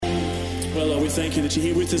Well, Lord, we thank you that you're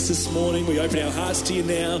here with us this morning. We open our hearts to you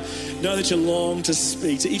now. Know that you long to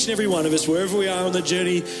speak to each and every one of us, wherever we are on the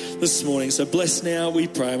journey this morning. So bless now, we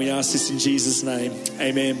pray, and we ask this in Jesus' name.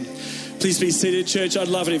 Amen. Please be seated, church. I'd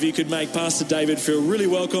love it if you could make Pastor David feel really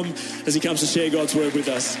welcome as he comes to share God's word with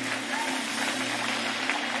us.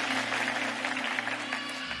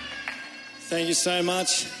 Thank you so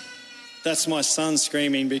much. That's my son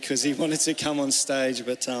screaming because he wanted to come on stage,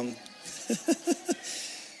 but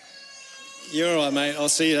you're all right, mate. I'll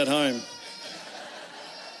see you at home.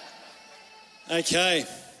 Okay.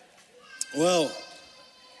 Well,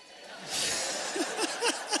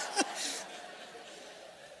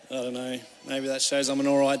 I don't know. Maybe that shows I'm an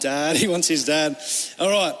all right dad. He wants his dad. All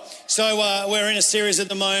right. So we're in a series at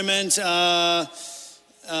the moment.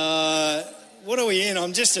 What are we in?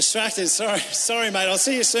 I'm just distracted. Sorry, mate. I'll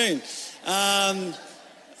see you soon.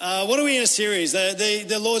 What are we in a series?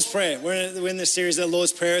 The Lord's Prayer. We're in the series of the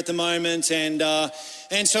Lord's Prayer at the moment, and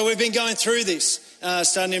so we've been going through this,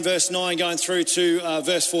 starting in verse 9, going through to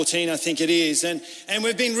verse 14, I think it is, and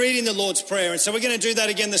we've been reading the Lord's Prayer, and so we're going to do that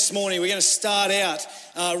again this morning. We're going to start out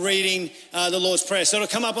reading the Lord's Prayer. So it'll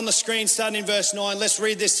come up on the screen, starting in verse 9. Let's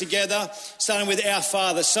read this together, starting with Our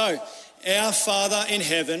Father. So, Our Father in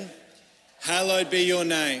heaven, hallowed be your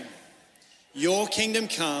name. Your kingdom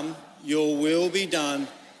come, your will be done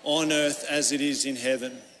on earth as it is in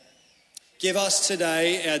heaven. Give us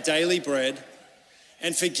today our daily bread,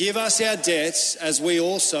 and forgive us our debts as we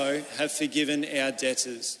also have forgiven our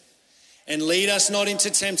debtors. And lead us not into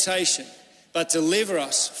temptation, but deliver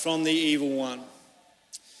us from the evil one.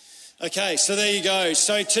 Okay, so there you go.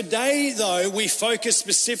 So today, though, we focus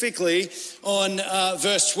specifically on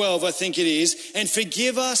verse 12, I think it is, and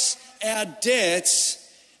forgive us our debts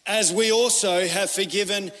as we also have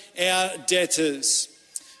forgiven our debtors.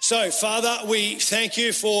 So, Father, we thank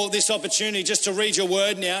you for this opportunity just to read your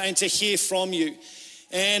word now and to hear from you.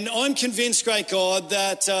 And I'm convinced, great God,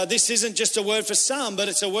 that this isn't just a word for some, but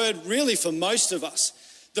it's a word really for most of us.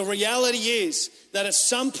 The reality is that at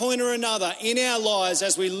some point or another in our lives,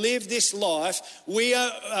 as we live this life, we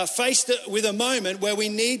are faced with a moment where we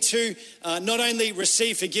need to not only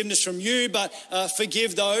receive forgiveness from you, but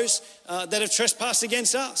forgive those that have trespassed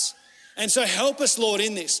against us. And so help us, Lord,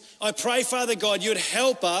 in this. I pray, Father God, you would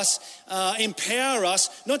help us, empower us,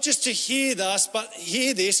 not just to hear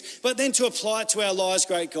this, but then to apply it to our lives,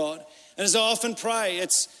 great God. And as I often pray,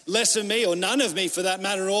 it's less of me or none of me for that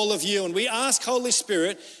matter, all of you. And we ask, Holy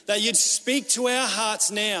Spirit, that you'd speak to our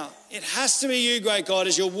hearts now. It has to be you, great God.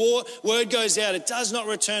 As your word goes out, it does not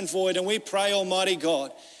return void. And we pray, Almighty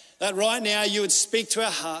God, that right now you would speak to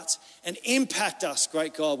our hearts and impact us,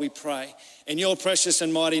 great God, we pray. In your precious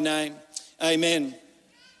and mighty name, amen.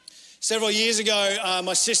 Several years ago,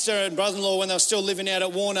 my sister and brother-in-law, when they were still living out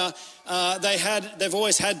at Warner, they've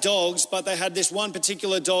always had dogs, but they had this one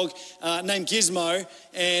particular dog named Gizmo,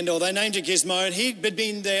 or they named it Gizmo, and he'd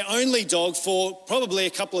been their only dog for probably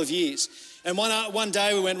a couple of years. And one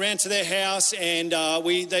day we went round to their house, and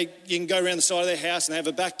you can go around the side of their house, and they have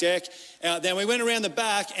a back deck out there. And we went around the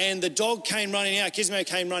back, and the dog came running out. Gizmo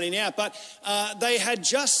came running out, but they had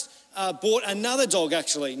just bought another dog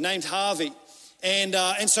actually named Harvey. And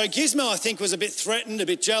so Gizmo, I think, was a bit threatened, a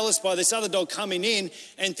bit jealous by this other dog coming in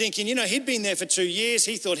and thinking, he'd been there for 2 years.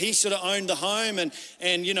 He thought he sort of owned the home and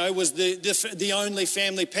was the only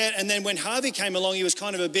family pet. And then when Harvey came along, he was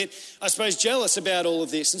kind of a bit, I suppose, jealous about all of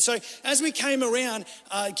this. And so as we came around,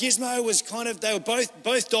 Gizmo was they were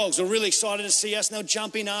both dogs were really excited to see us. And they were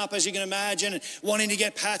jumping up, as you can imagine, and wanting to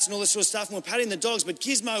get pats and all this sort of stuff. And we're patting the dogs, but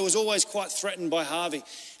Gizmo was always quite threatened by Harvey.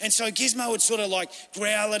 And so Gizmo would sort of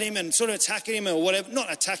growl at him and sort of attack him or whatever,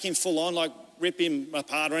 not attack him full on, like rip him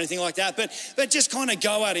apart or anything like that, but just kind of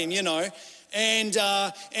go at him, And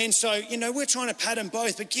so, we're trying to pat them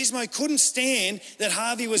both, but Gizmo couldn't stand that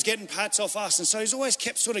Harvey was getting pats off us. And so he's always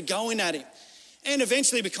kept sort of going at him. And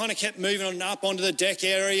eventually we kind of kept moving on up onto the deck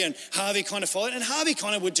area, and Harvey kind of followed. And Harvey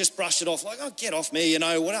kind of would just brush it off like, oh, get off me,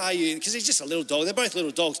 what are you? Because he's just a little dog. They're both little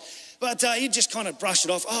dogs. But he'd just kind of brush it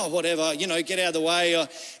off. Oh, whatever, get out of the way.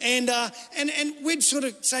 And we'd sort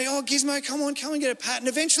of say, oh, Gizmo, come and get a pat. And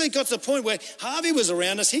eventually it got to the point where Harvey was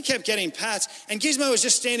around us. He kept getting pats. And Gizmo was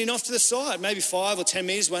just standing off to the side, maybe 5 or 10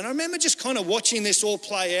 metres away. And I remember just kind of watching this all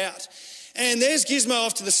play out. And there's Gizmo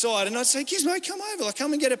off to the side. And I'd say, Gizmo, come over.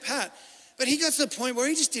 Come and get a pat. But he got to the point where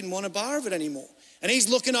he just didn't want a bar of it anymore. And he's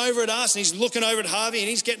looking over at us, and he's looking over at Harvey, and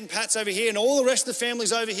he's getting pats over here, and all the rest of the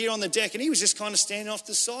family's over here on the deck, and he was just kind of standing off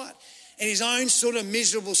to the side in his own sort of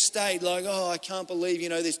miserable state, like, oh, I can't believe,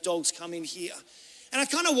 this dog's come in here. And I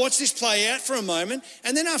kind of watched this play out for a moment,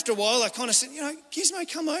 and then after a while, I kind of said,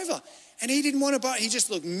 Gizmo, come over. And he didn't want a bar. He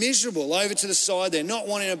just looked miserable over to the side there, not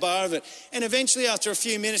wanting a bar of it. And eventually, after a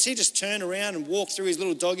few minutes, he just turned around and walked through his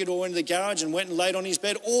little doggy door into the garage and went and laid on his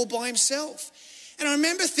bed all by himself. And I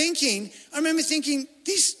remember thinking,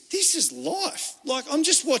 this is life. Like, I'm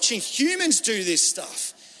just watching humans do this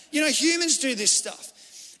stuff. Humans do this stuff.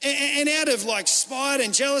 And out of like spite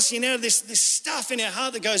and jealousy and out of this stuff in our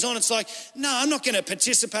heart that goes on, it's like, no, I'm not going to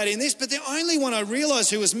participate in this. But the only one I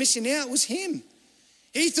realised who was missing out was him.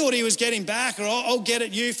 He thought he was getting back, or I'll get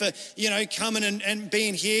at you for, coming and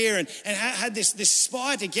being here, and had this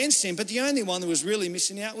spite against him. But the only one that was really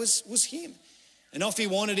missing out was him. And off he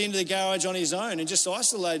wandered into the garage on his own and just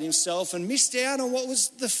isolated himself and missed out on what was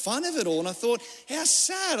the fun of it all. And I thought, how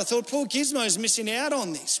sad. I thought, poor Gizmo's missing out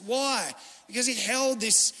on this. Why? Because he held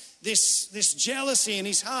this jealousy in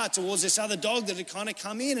his heart towards this other dog that had kind of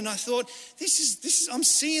come in. And I thought, this is I'm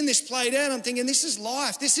seeing this played out. I'm thinking, this is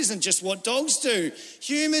life. This isn't just what dogs do.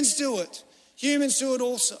 Humans do it. Humans do it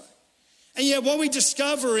also. And yet what we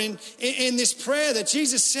discover in this prayer that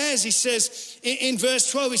Jesus says, he says in verse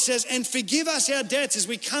 12, he says, and forgive us our debts as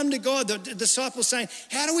we come to God. The disciples saying,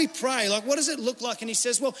 how do we pray? Like, what does it look like? And he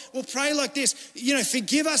says, well, we'll pray like this,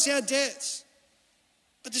 forgive us our debts.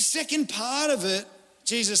 But the second part of it,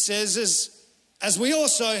 Jesus says, is as we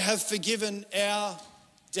also have forgiven our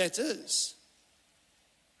debtors.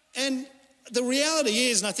 And the reality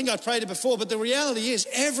is, and I think I prayed it before, but the reality is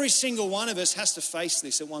every single one of us has to face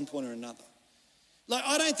this at one point or another. Like,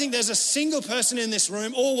 I don't think there's a single person in this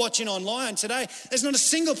room or watching online today, there's not a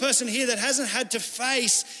single person here that hasn't had to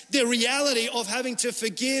face the reality of having to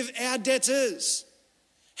forgive our debtors.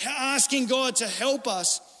 Asking God to help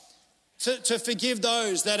us to forgive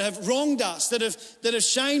those that have wronged us, that have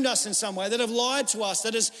shamed us in some way, that have lied to us,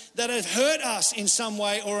 that have hurt us in some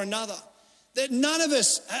way or another. That none of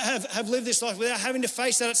us have lived this life without having to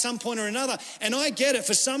face that at some point or another. And I get it.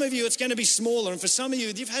 For some of you, it's going to be smaller. And for some of you,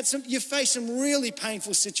 you've faced some really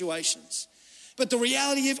painful situations. But the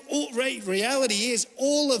reality is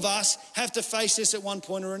all of us have to face this at one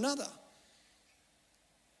point or another.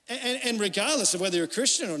 And regardless of whether you're a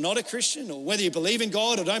Christian or not a Christian, or whether you believe in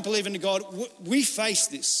God or don't believe in God, we face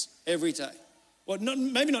this every day. Well,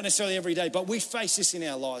 maybe not necessarily every day, but we face this in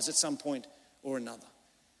our lives at some point or another.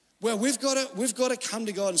 Well, we've got to come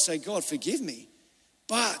to God and say, God, forgive me.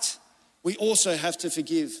 But we also have to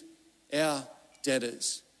forgive our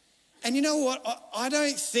debtors. And you know what? I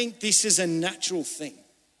don't think this is a natural thing.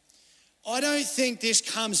 I don't think this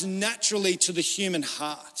comes naturally to the human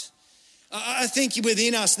heart. I think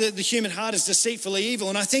within us that the human heart is deceitfully evil.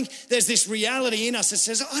 And I think there's this reality in us that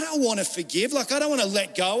says, I don't want to forgive. Like, I don't want to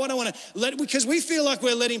let go. I don't want to because we feel like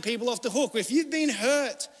we're letting people off the hook. If you've been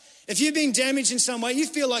hurt, if you've been damaged in some way, you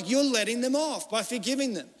feel like you're letting them off by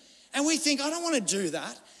forgiving them. And we think, I don't want to do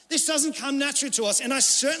that. This doesn't come naturally to us. And I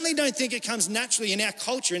certainly don't think it comes naturally in our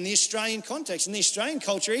culture, in the Australian context, in the Australian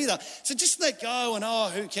culture either. So just let go and,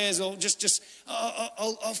 who cares? Or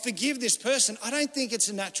I'll forgive this person. I don't think it's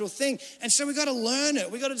a natural thing. And so we've got to learn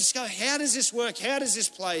it. We've got to discover, how does this work? How does this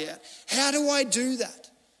play out? How do I do that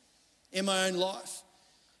in my own life?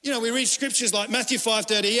 We read scriptures like Matthew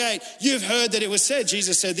 5:38. You've heard that it was said,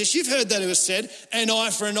 Jesus said this, you've heard that it was said, an eye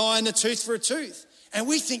for an eye and a tooth for a tooth. And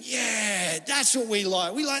we think, yeah, that's what we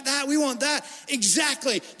like. We like that. We want that.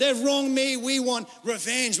 Exactly. They've wronged me. We want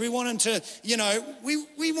revenge. We want them to,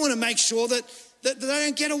 we want to make sure that they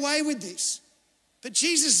don't get away with this. But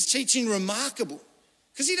Jesus is teaching remarkable,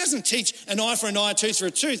 because he doesn't teach an eye for an eye, a tooth for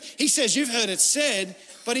a tooth. He says, you've heard it said,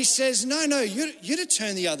 but he says, no, you're to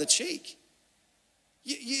turn the other cheek.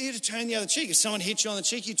 You're to turn the other cheek. If someone hits you on the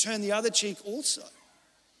cheek, you turn the other cheek also.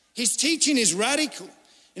 His teaching is radical.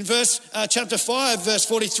 In chapter 5, verse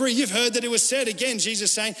 43, you've heard that it was said, again,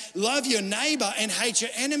 Jesus saying, love your neighbor and hate your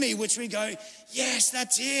enemy, which we go, yes,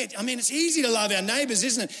 that's it. I mean, it's easy to love our neighbors,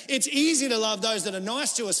 isn't it? It's easy to love those that are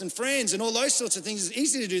nice to us and friends and all those sorts of things. It's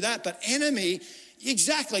easy to do that, but enemy,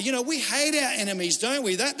 exactly. We hate our enemies, don't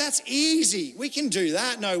we? That's easy. We can do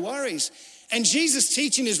that, no worries. And Jesus'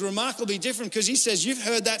 teaching is remarkably different, because he says, you've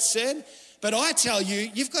heard that said, but I tell you,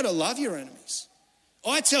 you've got to love your enemies.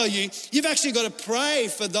 I tell you, you've actually got to pray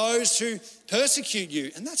for those who persecute you.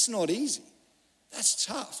 And that's not easy. That's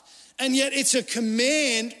tough. And yet it's a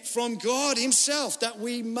command from God himself that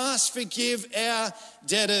we must forgive our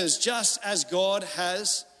debtors just as God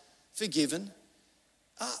has forgiven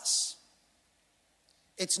us.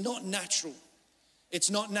 It's not natural. It's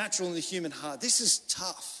not natural in the human heart. This is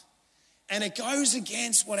tough. And it goes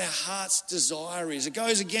against what our heart's desire is. It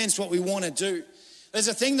goes against what we want to do. There's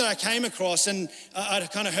a thing that I came across, and I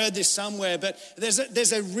kind of heard this somewhere, but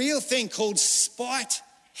there's a real thing called spite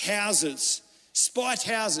houses. Spite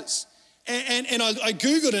houses. And I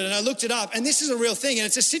Googled it and I looked it up, and this is a real thing. And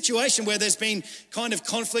it's a situation where there's been kind of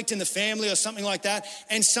conflict in the family or something like that,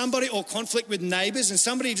 and or conflict with neighbors, and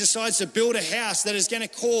somebody decides to build a house that is going to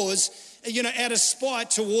cause, out of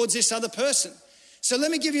spite towards this other person. So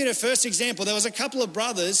let me give you the first example. There was a couple of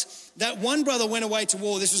brothers that one brother went away to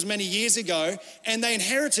war. This was many years ago, and they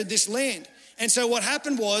inherited this land. And so what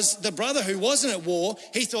happened was the brother who wasn't at war,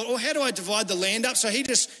 he thought, how do I divide the land up? So he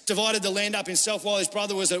just divided the land up himself while his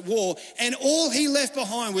brother was at war. And all he left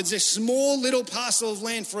behind was this small little parcel of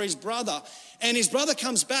land for his brother. And his brother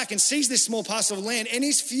comes back and sees this small parcel of land and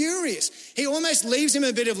he's furious. He almost leaves him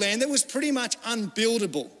a bit of land that was pretty much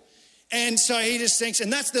unbuildable. And so he just thinks,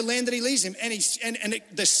 and that's the land that he leaves him. And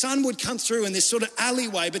the sun would come through in this sort of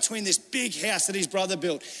alleyway between this big house that his brother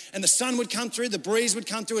built. And the sun would come through, the breeze would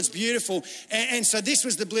come through, it's beautiful. And so this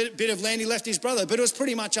was the bit of land he left his brother, but it was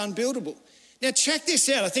pretty much unbuildable. Now check this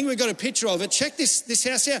out. I think we've got a picture of it. Check this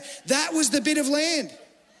house out. That was the bit of land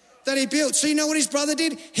that he built. So you know what his brother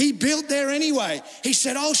did? He built there anyway. He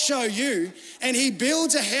said, I'll show you. And he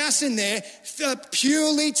builds a house in there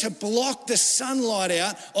purely to block the sunlight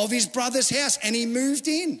out of his brother's house. And he moved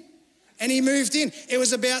in. It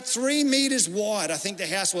was about 3 meters wide, I think the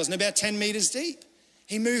house was, and about 10 meters deep.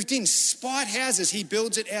 He moved in. Spite houses, he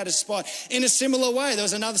builds it out of spite. In a similar way, there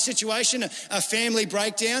was another situation, a family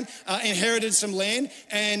breakdown, inherited some land,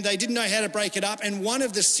 and they didn't know how to break it up. And one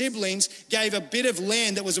of the siblings gave a bit of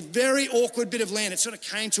land that was a very awkward bit of land. It sort of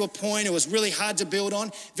came to a point, it was really hard to build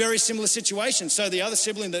on. Very similar situation. So the other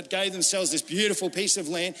sibling that gave themselves this beautiful piece of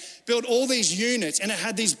land built all these units, and it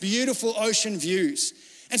had these beautiful ocean views.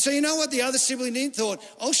 And so you know what the other sibling did? Thought,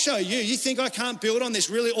 I'll show you. You think I can't build on this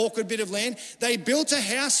really awkward bit of land? They built a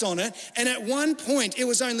house on it, and at one point it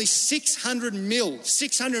was only 600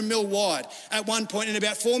 mil wide at one point and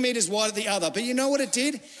about 4 meters wide at the other. But you know what it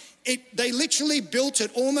did? They literally built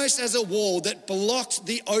it almost as a wall that blocked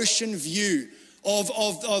the ocean view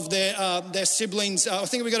of their siblings. I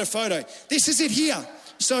think we got a photo. This is it here.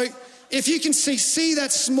 So if you can see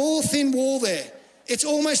that small thin wall there, it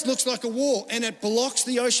almost looks like a wall, and it blocks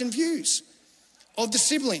the ocean views of the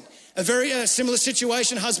sibling. A very similar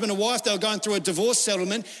situation, husband and wife, they were going through a divorce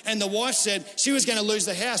settlement, and the wife said she was going to lose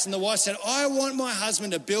the house, and the wife said, I want my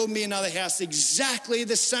husband to build me another house exactly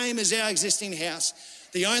the same as our existing house.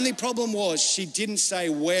 The only problem was she didn't say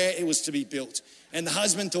where it was to be built. And the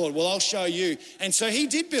husband thought, well, I'll show you. And so he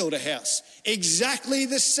did build a house exactly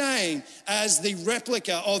the same as the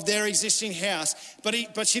replica of their existing house, but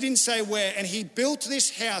she didn't say where. And he built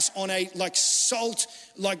this house on a salt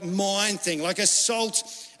mine thing, like a salt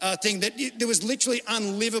thing that was literally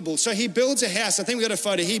unlivable. So he builds a house. I think we got a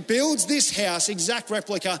photo. He builds this house, exact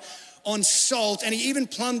replica, on salt, and he even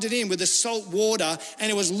plumbed it in with the salt water,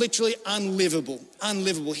 and it was literally unlivable.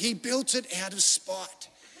 He built it out of spite.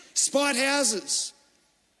 Spite houses,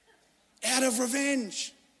 out of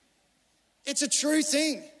revenge. It's a true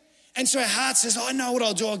thing. And so our heart says, I know what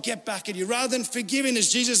I'll do. I'll get back at you. Rather than forgiving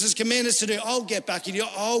as Jesus has commanded us to do, I'll get back at you.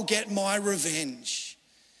 I'll get my revenge.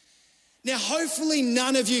 Now, hopefully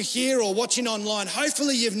none of you here or watching online,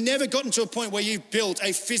 hopefully you've never gotten to a point where you've built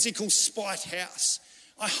a physical spite house.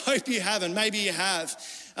 I hope you haven't. Maybe you have.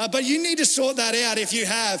 But you need to sort that out if you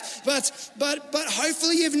have. But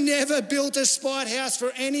hopefully you've never built a spite house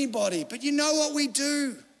for anybody. But you know what we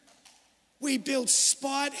do? We build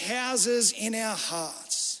spite houses in our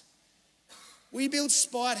hearts. We build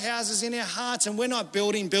spite houses in our hearts, and we're not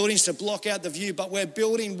building buildings to block out the view, but we're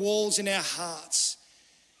building walls in our hearts.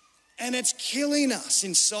 And it's killing us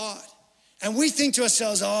inside. And we think to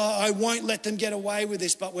ourselves, I won't let them get away with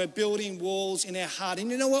this, but we're building walls in our heart. And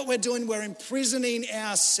you know what we're doing? We're imprisoning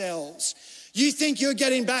ourselves. You think you're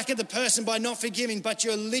getting back at the person by not forgiving, but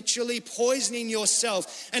you're literally poisoning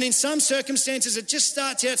yourself. And in some circumstances, it just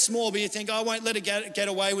starts out small, but you think, I won't let it get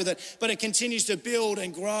away with it. But it continues to build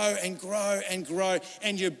and grow and grow and grow.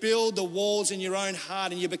 And you build the walls in your own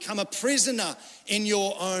heart, and you become a prisoner in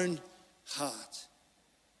your own heart.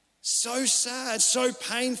 So sad, so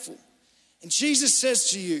painful. And Jesus says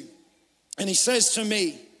to you, and he says to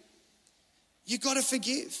me, you've got to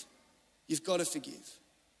forgive. You've got to forgive.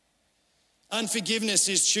 Unforgiveness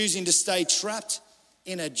is choosing to stay trapped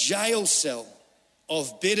in a jail cell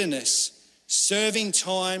of bitterness, serving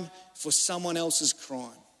time for someone else's crime.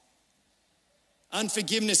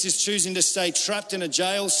 Unforgiveness is choosing to stay trapped in a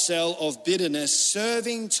jail cell of bitterness,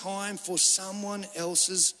 serving time for someone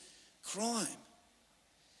else's crime.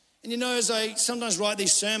 And you know, as I sometimes write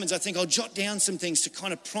these sermons, I think I'll jot down some things to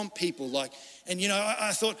kind of prompt people. I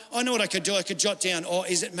thought, I know what I could do. I could jot down,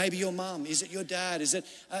 is it maybe your mum? Is it your dad? Is it,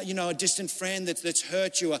 a distant friend that's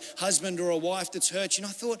hurt you, a husband or a wife that's hurt you?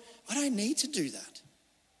 And I thought, I don't need to do that.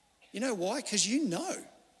 You know why? Because you know.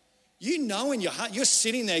 You know in your heart. You're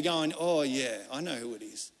sitting there going, oh yeah, I know who it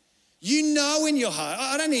is. You know in your heart.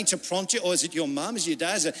 I don't need to prompt you. Or is it your mum? Is it your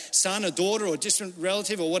dad? Is it a son, a daughter, or a distant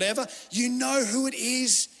relative or whatever? You know who it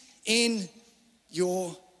is in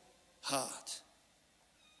your heart.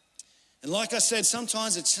 And like I said,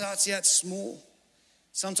 sometimes it starts out small.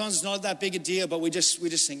 Sometimes it's not that big a deal, but we just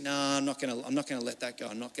think, no, I'm not gonna let that go.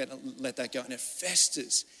 I'm not gonna let that go. And it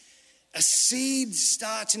festers. A seed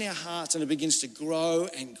starts in our hearts and it begins to grow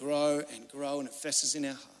and grow and grow, and it festers in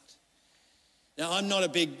our heart. Now, I'm not a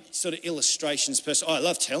big sort of illustrations person. I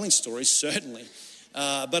love telling stories, certainly,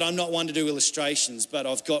 but I'm not one to do illustrations, but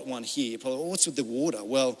I've got one here. Probably, what's with the water?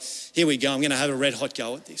 Well, here we go. I'm going to have a red hot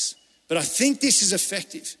go at this. But I think this is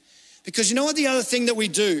effective because you know what the other thing that we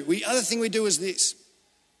do? The other thing we do is this,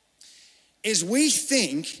 is we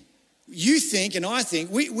think, you think and I think,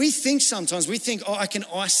 we think sometimes, oh, I can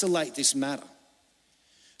isolate this matter.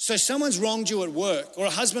 So someone's wronged you at work, or a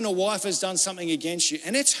husband or wife has done something against you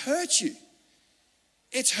and it's hurt you.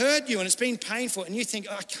 It's hurt you and it's been painful, and you think,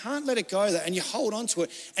 oh, I can't let it go there, and you hold on to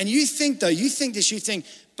it. And you think,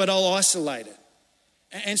 but I'll isolate it.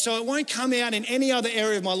 And so it won't come out in any other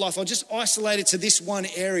area of my life. I'll just isolate it to this one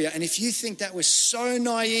area. And if you think that, we're so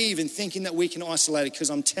naive in thinking that we can isolate it, because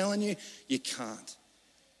I'm telling you, you can't.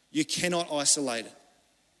 You cannot isolate it.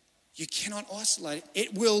 You cannot isolate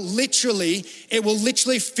it. It will literally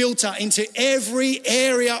filter into every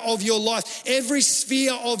area of your life, every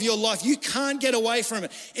sphere of your life. You can't get away from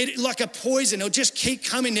it. It like a poison. It'll just keep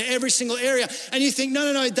coming to every single area. And you think,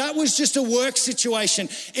 no, that was just a work situation.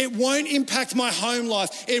 It won't impact my home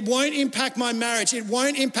life. It won't impact my marriage. It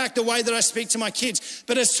won't impact the way that I speak to my kids.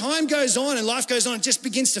 But as time goes on and life goes on, it just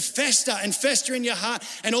begins to fester and fester in your heart.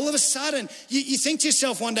 And all of a sudden, you think to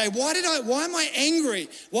yourself one day, why am I angry?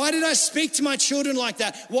 Why did I speak to my children like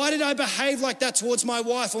that? Why did I behave like that towards my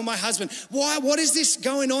wife or my husband? What is this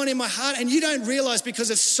going on in my heart? And you don't realize,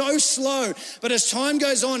 because it's so slow. But as time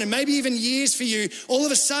goes on, and maybe even years for you, all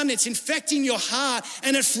of a sudden it's infecting your heart,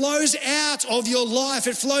 and it flows out of your life.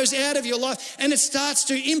 It flows out of your life, and it starts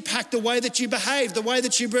to impact the way that you behave, the way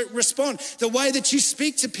that you respond, the way that you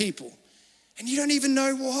speak to people. And you don't even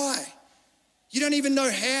know why. You don't even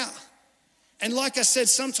know how. And like I said,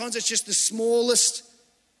 sometimes it's just the smallest,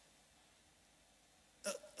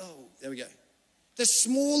 there we go. The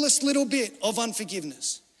smallest little bit of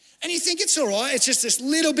unforgiveness. And you think it's all right. It's just this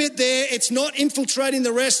little bit there. It's not infiltrating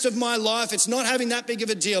the rest of my life. It's not having that big of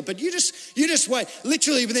a deal. But you just wait.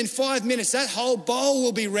 Literally within 5 minutes, that whole bowl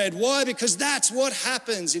will be red. Why? Because that's what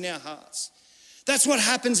happens in our hearts. That's what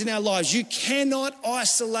happens in our lives. You cannot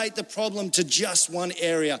isolate the problem to just one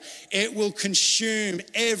area. It will consume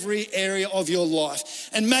every area of your life.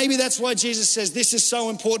 And maybe that's why Jesus says this is so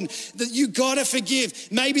important, that you got to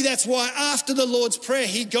forgive. Maybe that's why after the Lord's Prayer,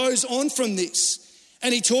 he goes on from this.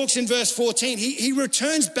 And he talks in verse 14. He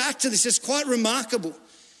returns back to this. It's quite remarkable.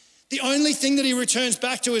 The only thing that he returns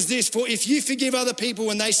back to is this: for if you forgive other people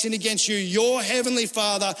when they sin against you, your heavenly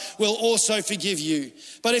Father will also forgive you.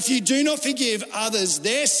 But if you do not forgive others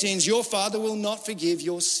their sins, your Father will not forgive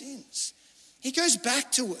your sins. He goes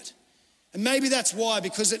back to it. And maybe that's why,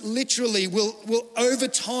 because it literally will over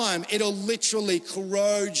time, it'll literally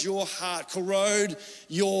corrode your heart, corrode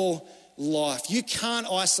your life. You can't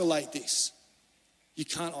isolate this. You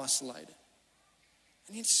can't isolate it.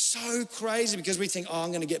 And it's so crazy, because we think, oh, I'm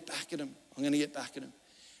going to get back at him. I'm going to get back at him.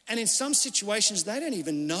 And in some situations, they don't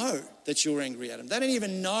even know that you're angry at them. They don't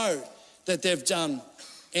even know that they've done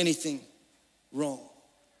anything wrong.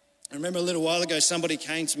 I remember a little while ago, somebody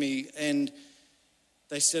came to me and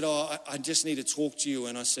they said, oh, I just need to talk to you.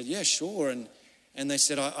 And I said, yeah, sure. And they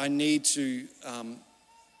said, I need to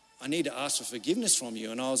ask for forgiveness from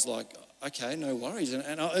you. And I was like, okay, no worries.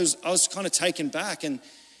 And I was kind of taken back. And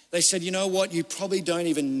they said, you know what, you probably don't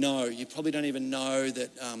even know. You probably don't even know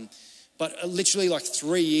that, but literally like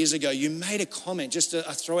 3 years ago, you made a comment, just a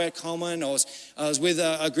throw-out comment. I was with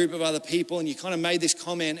a group of other people, and you kind of made this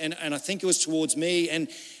comment, and I think it was towards me. And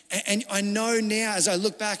I know now, as I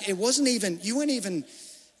look back, you weren't even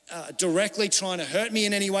directly trying to hurt me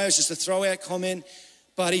in any way. It was just a throw-out comment.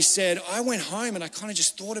 But he said, I went home and I kind of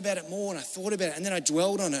just thought about it more, and I thought about it, and then I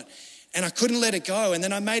dwelled on it. And I couldn't let it go. And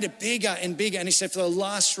then I made it bigger and bigger. And he said, for the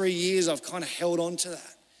last 3 years, I've kind of held on to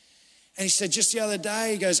that. And he said, just the other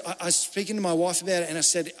day, he goes, I was speaking to my wife about it, and I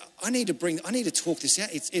said, I need to talk this out.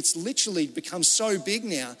 It's literally become so big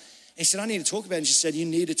now. And he said, I need to talk about it. And she said, you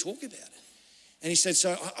need to talk about it. And he said,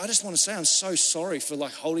 so I just want to say, I'm so sorry for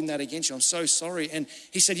like holding that against you. I'm so sorry. And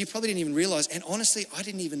he said, you probably didn't even realize. And honestly, I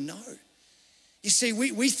didn't even know. You see,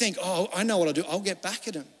 we think, oh, I know what I'll do. I'll get back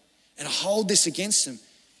at him and I'll hold this against him.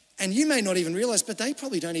 And you may not even realize, but they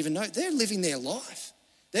probably don't even know. They're living their life.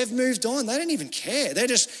 They've moved on. They don't even care. They're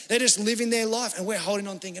just living their life. And we're holding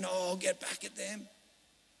on thinking, oh, I'll get back at them.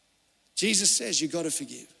 Jesus says you've got to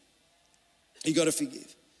forgive. You've got to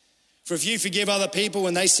forgive. For if you forgive other people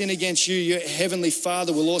when they sin against you, your heavenly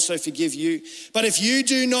Father will also forgive you. But if you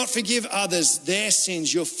do not forgive others their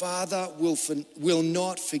sins, your Father will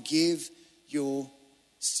not forgive your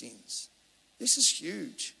sins. This is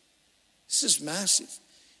huge. This is massive.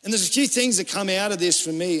 And there's a few things that come out of this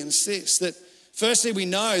for me, and it's this, that firstly we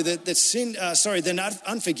know that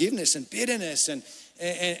unforgiveness and bitterness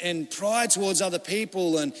and pride towards other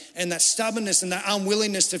people and that stubbornness and that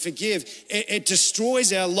unwillingness to forgive, it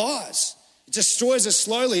destroys our lives. It destroys us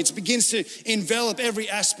slowly. It begins to envelop every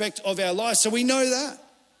aspect of our lives. So we know that.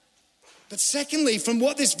 But secondly, from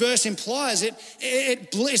what this verse implies,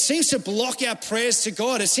 it seems to block our prayers to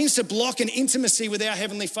God. It seems to block an intimacy with our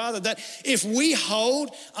Heavenly Father, that if we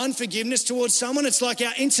hold unforgiveness towards someone, it's like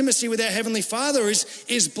our intimacy with our Heavenly Father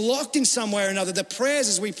is blocked in some way or another. The prayers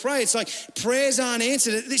as we pray, it's like prayers aren't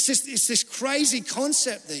answered. It's this crazy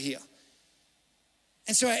concept here.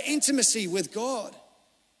 And so our intimacy with God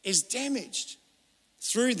is damaged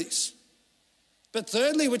through this. But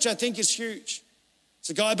thirdly, which I think is huge, it's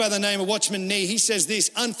a guy by the name of Watchman Nee. He says this: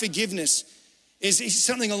 unforgiveness is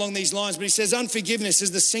something along these lines, but he says unforgiveness is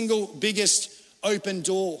the single biggest open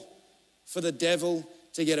door for the devil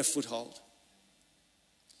to get a foothold.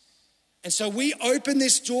 And so we open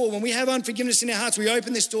this door. When we have unforgiveness in our hearts, we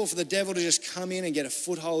open this door for the devil to just come in and get a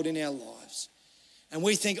foothold in our lives. And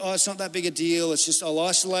we think, oh, it's not that big a deal. It's just, I'll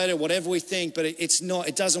isolate it, whatever we think. But it's not.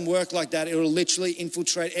 It doesn't work like that. It will literally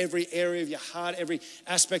infiltrate every area of your heart, every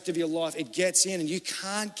aspect of your life. It gets in and you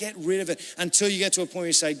can't get rid of it until you get to a point where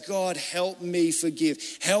you say, God, help me forgive.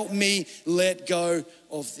 Help me let go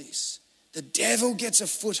of this. The devil gets a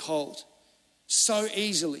foothold so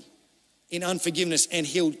easily in unforgiveness, and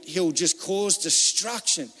he'll just cause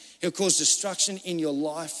destruction. He'll cause destruction in your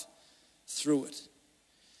life through it.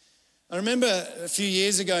 I remember a few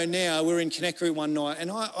years ago now, we were in Connect Group one night,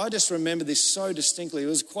 and I just remember this so distinctly. It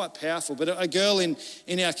was quite powerful. But a girl in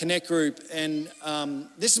our Connect Group, and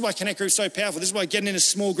this is why Connect Group is so powerful. This is why getting in a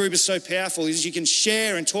small group is so powerful, is you can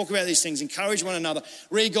share and talk about these things, encourage one another,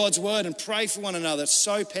 read God's word and pray for one another. It's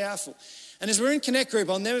so powerful. And as we're in Connect Group,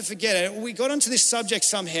 I'll never forget it, we got onto this subject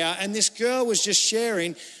somehow, and this girl was just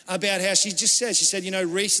sharing about how she said, you know,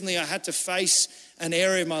 recently I had to face an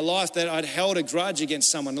area of my life that I'd held a grudge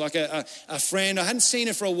against someone, like a friend. I hadn't seen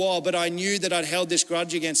her for a while, but I knew that I'd held this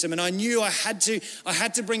grudge against them, and I knew I had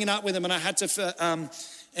to bring it up with them, and I had to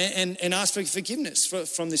and ask for forgiveness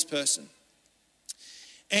from this person.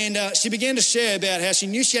 And she began to share about how she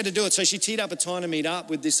knew she had to do it, so she teed up a time to meet up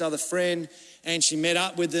with this other friend, and she met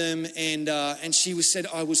up with them, and she said,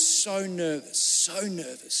 I was so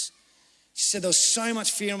nervous. She said, there was so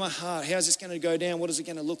much fear in my heart. How's this going to go down? What is it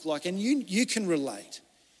going to look like? And you can relate.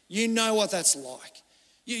 You know what that's like.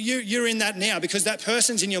 You're in that now because that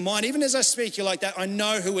person's in your mind. Even as I speak, you're like that. I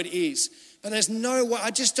know who it is. But there's no way. I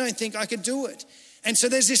just don't think I could do it. And so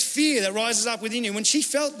there's this fear that rises up within you. When she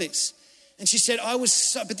felt this, and she said,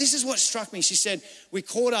 but this is what struck me. She said, we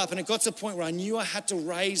caught up and it got to the point where I knew I had to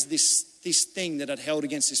raise this thing that I'd held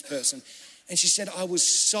against this person. And she said, I was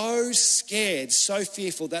so scared, so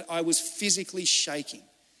fearful that I was physically shaking.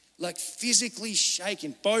 Like physically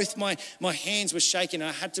shaking. Both my hands were shaking and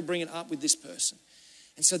I had to bring it up with this person.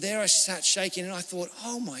 And so there I sat shaking and I thought,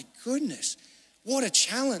 oh my goodness, what a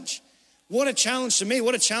challenge. What a challenge to me.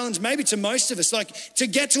 What a challenge maybe to most of us. Like to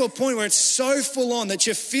get to a point where it's so full on that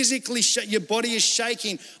you're physically, your body is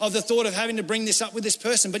shaking of the thought of having to bring this up with this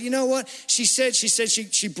person. But you know what? She said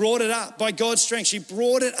she brought it up by God's strength. She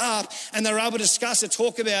brought it up and they were able to discuss it,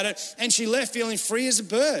 talk about it. And she left feeling free as a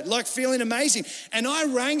bird, like feeling amazing. And I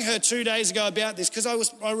rang her 2 days ago about this because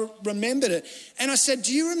I remembered it. And I said,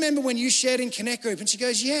 do you remember when you shared in Connect Group? And she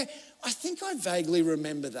goes, yeah, I think I vaguely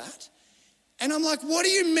remember that. And I'm like, what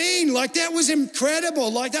do you mean? Like, that was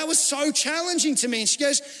incredible. Like, that was so challenging to me. And she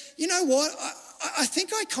goes, you know what? I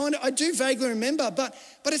think I do vaguely remember, but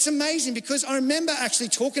it's amazing because I remember actually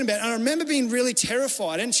talking about it. I remember being really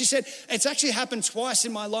terrified. And she said, it's actually happened twice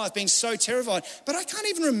in my life, being so terrified. But I can't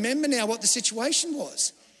even remember now what the situation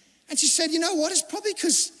was. And she said, you know what? It's probably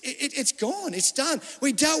because it's gone. It's done.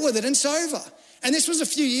 We dealt with it and it's over. And this was a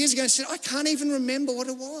few years ago. And she said, I can't even remember what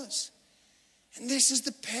it was. And this is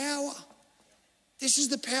the power. This is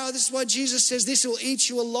the power. This is why Jesus says this will eat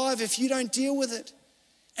you alive if you don't deal with it.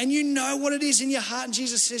 And you know what it is in your heart. And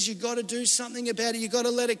Jesus says you've got to do something about it. You've got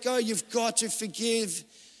to let it go. You've got to forgive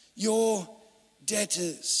your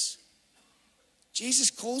debtors.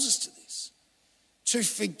 Jesus calls us to this. To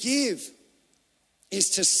forgive is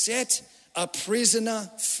to set a prisoner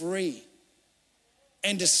free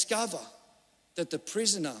and discover that the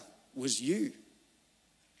prisoner was you.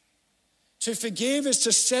 To forgive is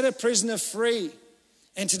to set a prisoner free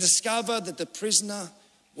and to discover that the prisoner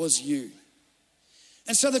was you.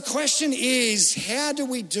 And so the question is, how do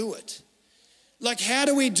we do it? Like, how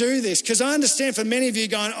do we do this? Because I understand for many of you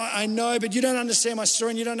going, I know, but you don't understand my story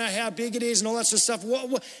and you don't know how big it is and all that sort of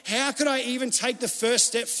stuff. How could I even take the first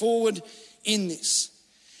step forward in this?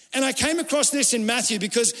 And I came across this in Matthew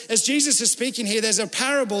because as Jesus is speaking here, there's a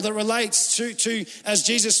parable that relates to as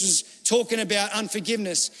Jesus was talking about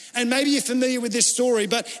unforgiveness. And maybe you're familiar with this story,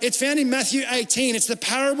 but it's found in Matthew 18. It's the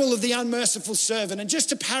parable of the unmerciful servant. And just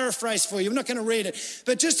to paraphrase for you, I'm not going to read it,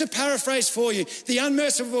 but just to paraphrase for you, the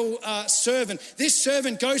unmerciful servant, this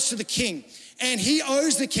servant goes to the king. And he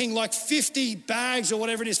owes the king like 50 bags or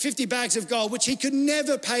whatever it is, 50 bags of gold, which he could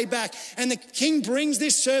never pay back. And the king brings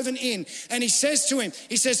this servant in and he says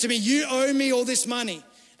to me, you owe me all this money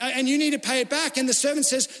and you need to pay it back. And the servant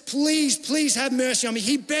says, please have mercy on me.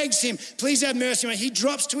 He begs him, please have mercy on me. He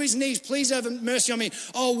drops to his knees, please have mercy on me.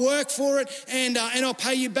 I'll work for it and I'll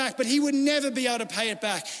pay you back. But he would never be able to pay it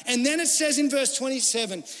back. And then it says in verse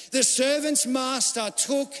 27, the servant's master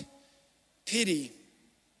took pity.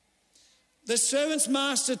 The servant's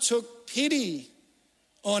master took pity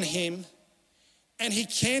on him and he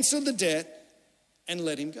canceled the debt and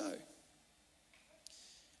let him go.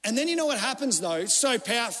 And then you know what happens though? It's so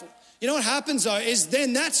powerful. You know what happens though is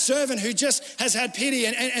then that servant who just has had pity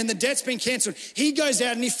and the debt's been cancelled, he goes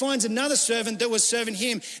out and he finds another servant that was serving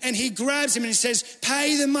him and he grabs him and he says,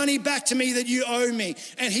 pay the money back to me that you owe me.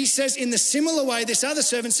 And he says in the similar way, this other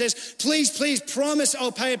servant says, please promise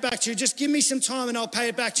I'll pay it back to you. Just give me some time and I'll pay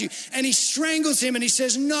it back to you. And he strangles him and he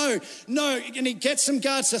says, no. And he gets some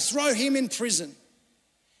guards to throw him in prison.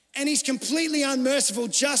 And he's completely unmerciful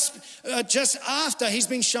just after he's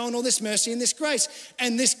been shown all this mercy and this grace.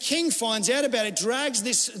 And this king finds out about it, drags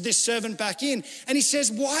this servant back in. And he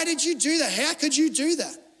says, why did you do that? How could you do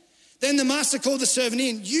that? Then the master called the servant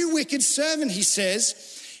in. You wicked servant, he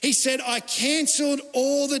says. He said, I cancelled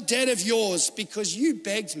all the debt of yours because you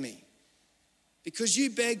begged me. Because you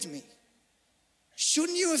begged me.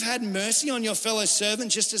 Shouldn't you have had mercy on your fellow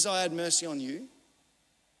servant just as I had mercy on you?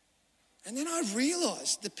 And then I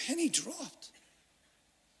realized the penny dropped.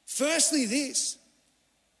 Firstly,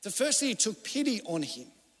 he took pity on him.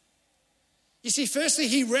 You see, firstly,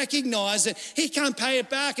 he recognized that he can't pay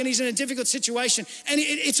it back and he's in a difficult situation. And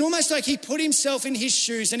it's almost like he put himself in his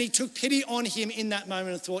shoes and he took pity on him in that moment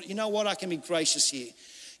and thought, you know what, I can be gracious here.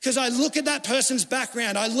 Because I look at that person's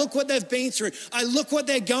background, I look what they've been through, I look what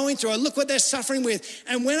they're going through, I look what they're suffering with.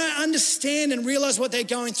 And when I understand and realize what they're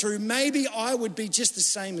going through, maybe I would be just the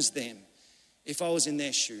same as them if I was in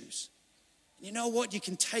their shoes. And you know what? You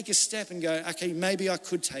can take a step and go, okay, maybe I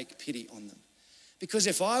could take pity on them. Because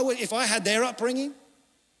if I had their upbringing,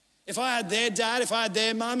 if I had their dad, if I had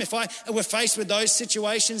their mum, if I were faced with those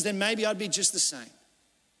situations, then maybe I'd be just the same.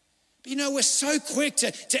 But you know, we're so quick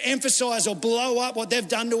to emphasize or blow up what they've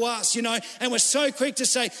done to us, you know, and we're so quick to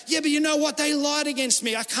say, yeah, but you know what? They lied against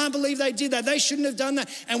me. I can't believe they did that. They shouldn't have done that.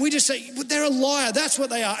 And we just say, well, they're a liar. That's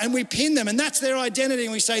what they are. And we pin them and that's their identity.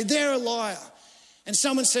 And we say, they're a liar. And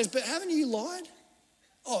someone says, but haven't you lied?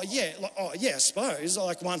 Oh, yeah, I suppose.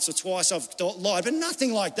 Like once or twice I've lied, but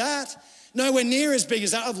nothing like that. Nowhere near as big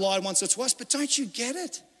as that. I've lied once or twice, but don't you get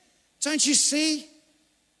it? Don't you see?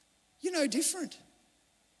 You're no different.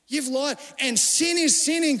 You've lied. And sin is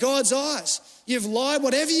sin in God's eyes. You've lied,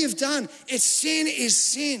 whatever you've done, sin is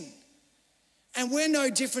sin. And we're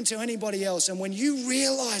no different to anybody else. And when you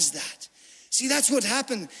realize that, see, that's what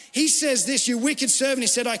happened. He says this, you wicked servant. He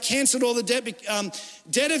said, I cancelled all the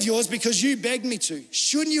debt of yours because you begged me to.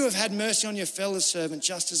 Shouldn't you have had mercy on your fellow servant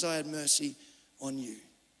just as I had mercy on you?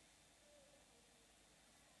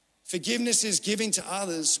 Forgiveness is giving to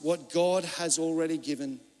others what God has already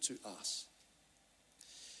given to us.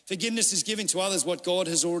 Forgiveness is giving to others what God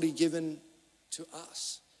has already given to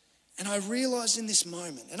us. And I realized in this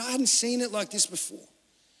moment, and I hadn't seen it like this before,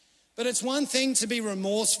 but it's one thing to be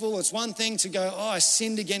remorseful. It's one thing to go, I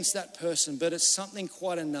sinned against that person. But it's something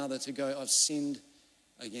quite another to go, I've sinned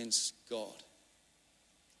against God.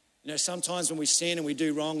 You know, sometimes when we sin and we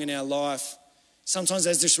do wrong in our life, sometimes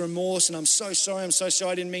there's this remorse and I'm so sorry,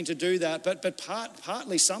 I didn't mean to do that. But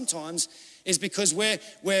partly sometimes is because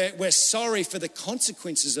we're sorry for the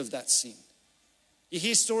consequences of that sin. You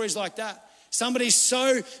hear stories like that. Somebody's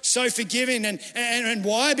so forgiving and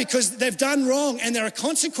why? Because they've done wrong and there are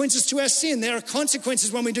consequences to our sin. There are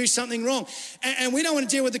consequences when we do something wrong. And we don't want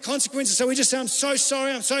to deal with the consequences, so we just say, I'm so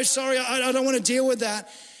sorry, I don't want to deal with that.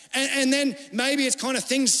 And then maybe it's kind of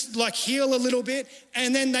things like heal a little bit,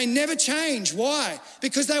 and then they never change. Why?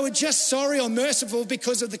 Because they were just sorry or merciful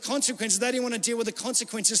because of the consequences. They didn't want to deal with the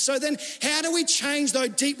consequences. So then how do we change though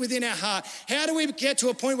deep within our heart? How do we get to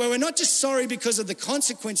a point where we're not just sorry because of the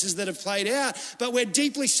consequences that have played out, but we're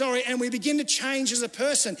deeply sorry and we begin to change as a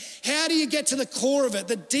person? How do you get to the core of it,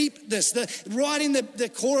 the deepness, right in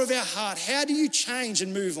the core of our heart? How do you change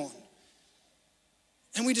and move on?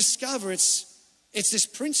 And we discover it's this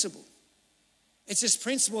principle. It's this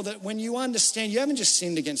principle that when you understand, you haven't just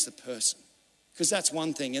sinned against the person, because that's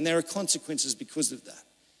one thing, and there are consequences because of that.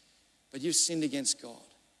 But you've sinned against God.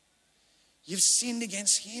 You've sinned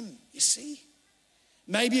against him, you see.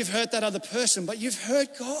 Maybe you've hurt that other person, but you've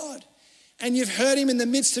hurt God. And you've hurt him in the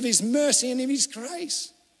midst of his mercy and of his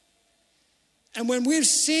grace. And when we've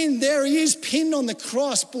sinned, there he is pinned on the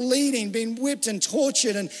cross, bleeding, being whipped and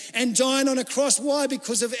tortured and dying on a cross. Why?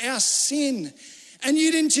 Because of our sin. And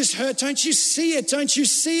you didn't just hurt, don't you see it? Don't you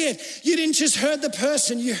see it? You didn't just hurt the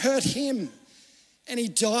person, you hurt him. And he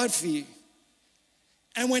died for you.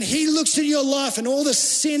 And when he looks at your life and all the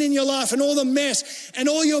sin in your life and all the mess and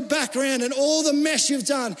all your background and all the mess you've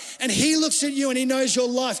done, and he looks at you and he knows your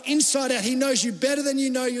life inside out, he knows you better than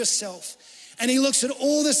you know yourself. And he looks at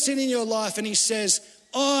all the sin in your life and he says,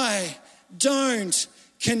 I don't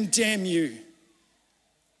condemn you.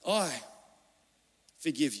 I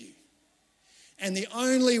forgive you. And the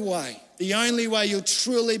only way you'll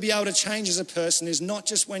truly be able to change as a person is not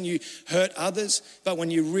just when you hurt others, but when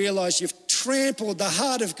you realize you've trampled the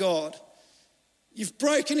heart of God. You've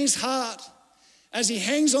broken his heart as he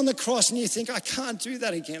hangs on the cross and you think, I can't do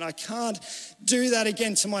that again. I can't do that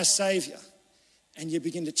again to my Savior. And you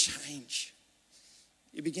begin to change.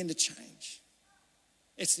 You begin to change.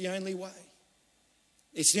 It's the only way.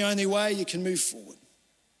 It's the only way you can move forward.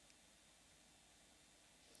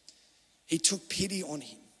 He took pity on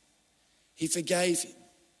him. He forgave him.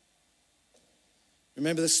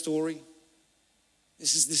 Remember the story?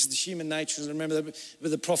 This is the human nature. Remember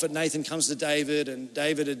the prophet Nathan comes to David, and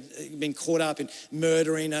David had been caught up in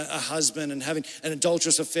murdering a husband and having an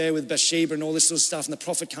adulterous affair with Bathsheba and all this sort of stuff. And the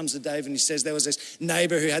prophet comes to David and he says there was this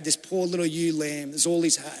neighbor who had this poor little ewe lamb. That's all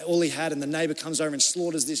he had, and the neighbor comes over and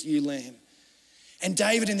slaughters this ewe lamb. And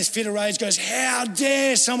David, in this fit of rage, goes, how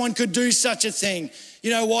dare someone could do such a thing?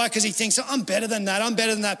 You know why? Because he thinks, I'm better than that. I'm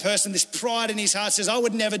better than that person. This pride in his heart says, I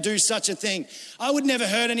would never do such a thing. I would never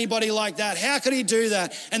hurt anybody like that. How could he do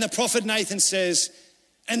that? And the prophet Nathan says,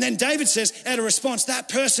 and then David says, out of response, that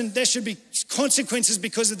person, there should be consequences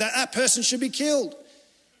because of that. That person should be killed.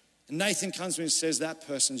 And Nathan comes to him and says, that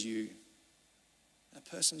person's you. That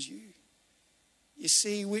person's you. You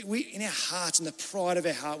see, we in our hearts, in the pride of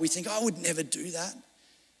our heart, we think, I would never do that.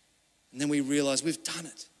 And then we realize we've done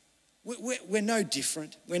it. We're no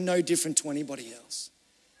different. We're no different to anybody else.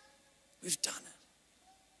 We've done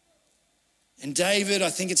it. And David,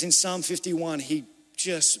 I think it's in Psalm 51, he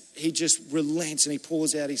just relents and he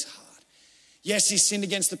pours out his heart. Yes, he sinned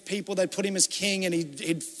against the people. They put him as king and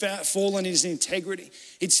he'd fallen in his integrity.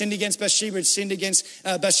 He'd sinned against Bathsheba. He'd sinned against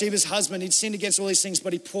Bathsheba's husband. He'd sinned against all these things,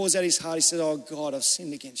 but he pours out his heart. He said, oh God, I've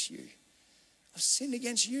sinned against you. I've sinned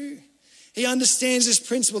against you. He understands this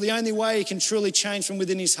principle. The only way he can truly change from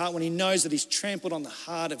within his heart when he knows that he's trampled on the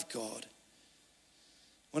heart of God.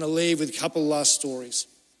 I want to leave with a couple of last stories.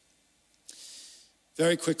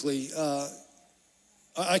 Very quickly,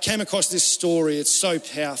 I came across this story. It's so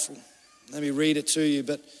powerful. Let me read it to you.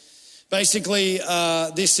 But basically,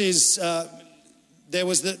 there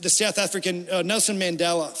was the South African, Nelson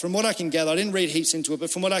Mandela. From what I can gather, I didn't read heaps into it, but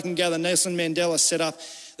from what I can gather, Nelson Mandela set up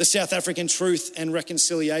the South African Truth and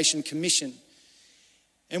Reconciliation Commission.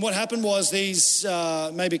 And what happened was these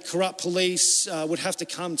maybe corrupt police would have to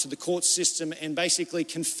come to the court system and basically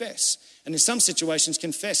confess. And in some situations,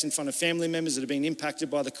 confess in front of family members that had been impacted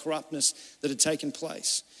by the corruptness that had taken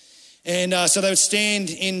place. And so they would stand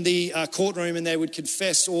in the courtroom and they would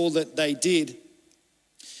confess all that they did.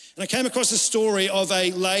 And I came across a story of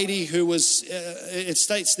a lady who was, it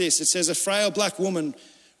states this, it says, a frail black woman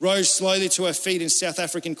rose slowly to her feet in South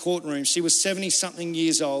African courtroom. She was 70-something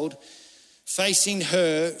years old. Facing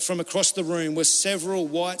her from across the room were several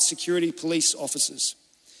white security police officers.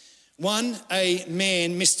 One, a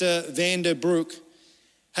man, Mr. Van der Broek,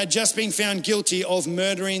 had just been found guilty of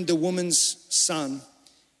murdering the woman's son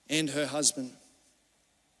and her husband.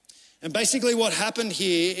 And basically what happened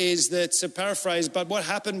here is that, to paraphrase, but what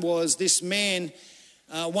happened was this man,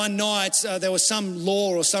 one night, there was some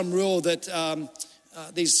law or some rule that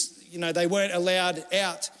they weren't allowed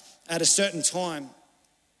out at a certain time.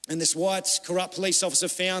 And this white corrupt police officer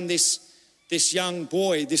found this young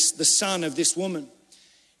boy, the son of this woman.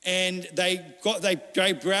 And they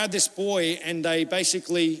grabbed this boy and they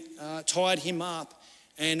basically tied him up.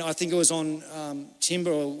 And I think it was on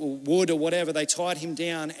timber or wood or whatever. They tied him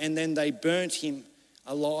down and then they burnt him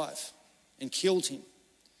alive and killed him.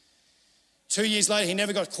 2 years later, he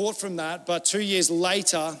never got caught from that, but 2 years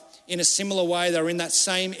later, in a similar way, they were in that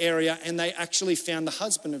same area and they actually found the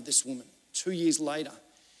husband of this woman 2 years later.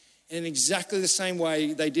 And in exactly the same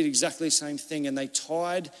way, they did exactly the same thing and they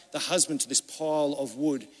tied the husband to this pile of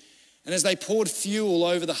wood. And as they poured fuel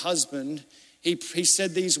over the husband, he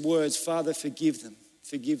said these words, "Father, forgive them,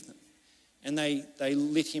 forgive them." And they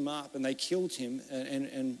lit him up and they killed him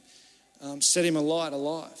and set him alight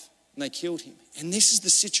alive. And they killed him. And this is the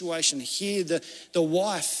situation here. The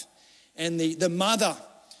wife and the mother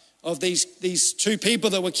of these two people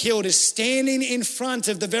that were killed is standing in front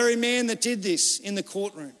of the very man that did this in the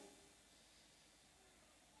courtroom.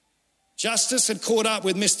 Justice had caught up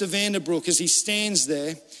with Mr. Vanderbroek as he stands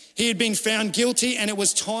there. He had been found guilty and it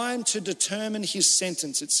was time to determine his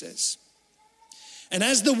sentence, it says. And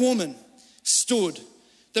as the woman stood,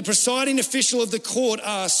 the presiding official of the court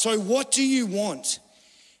asked, "So what do you want?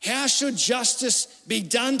 How should justice be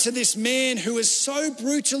done to this man who has so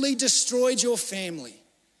brutally destroyed your family?"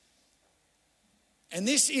 And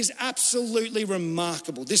this is absolutely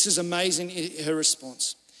remarkable. This is amazing, her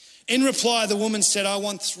response. In reply, the woman said, "I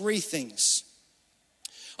want three things.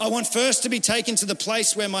 I want first to be taken to the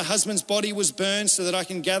place where my husband's body was burned so that I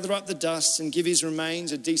can gather up the dust and give his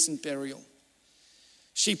remains a decent burial."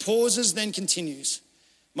 She pauses, then continues,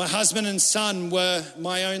 "My husband and son were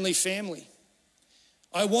my only family.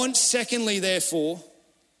 I want secondly, therefore,"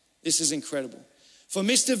 this is incredible, "for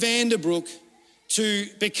Mr. Vanderbroek to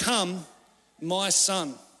become my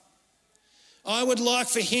son. I would like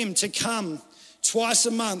for him to come twice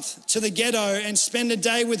a month to the ghetto and spend a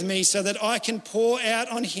day with me so that I can pour out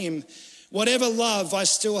on him whatever love I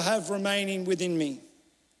still have remaining within me.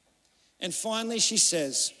 And finally, she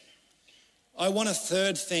says, I want a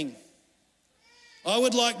third thing. I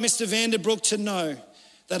would like Mr. Vanderbroek to know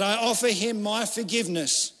that I offer him my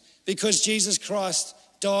forgiveness because Jesus Christ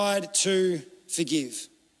died to forgive.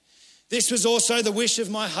 This was also the wish of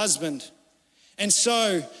my husband. And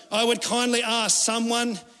so I would kindly ask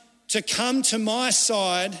someone to come to my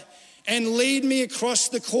side and lead me across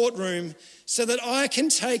the courtroom so that I can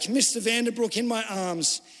take Mr. Vanderbroek in my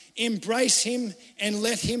arms, embrace him and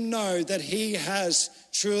let him know that he has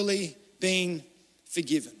truly been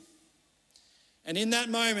forgiven. And in that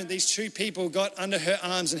moment, these two people got under her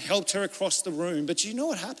arms and helped her across the room. But you know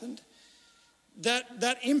what happened?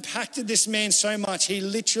 That impacted this man so much, he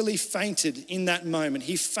literally fainted in that moment.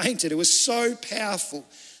 He fainted. It was so powerful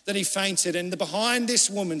that he fainted. And behind this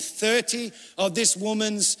woman, 30 of this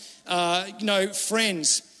woman's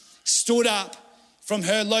friends stood up from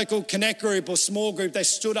her local connect group or small group. They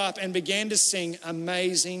stood up and began to sing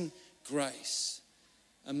Amazing Grace.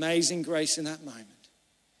 Amazing grace in that moment.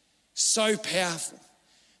 So powerful.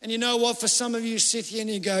 And you know what? For some of you sit here and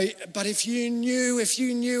you go, but if you knew.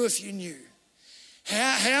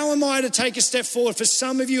 How am I to take a step forward? For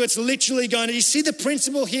some of you, it's literally going to, you see the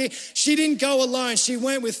principle here? She didn't go alone. She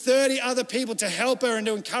went with 30 other people to help her and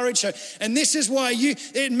to encourage her. And this is why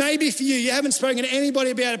it may be for you. You haven't spoken to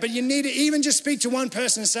anybody about it, but you need to even just speak to one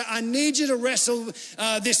person and say, I need you to wrestle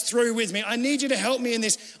this through with me. I need you to help me in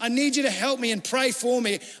this. I need you to help me and pray for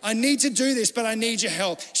me. I need to do this, but I need your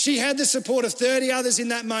help. She had the support of 30 others in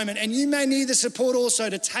that moment. And you may need the support also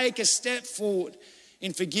to take a step forward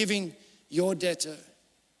in forgiving your debtor.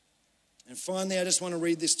 And finally, I just want to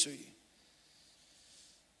read this to you.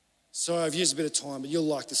 Sorry, I've used a bit of time, but you'll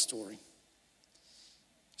like the story.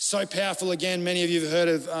 So powerful again. Many of you have heard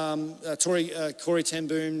of Corrie ten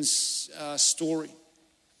Boom's story.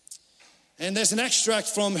 And there's an extract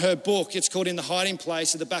from her book. It's called In the Hiding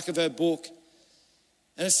Place at the back of her book.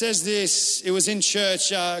 And it says this. It was in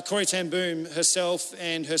church. Corrie ten Boom herself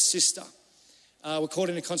and her sister were caught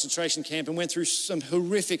in a concentration camp and went through some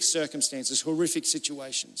horrific circumstances, horrific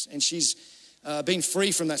situations. And she's been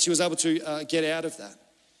free from that. She was able to get out of that.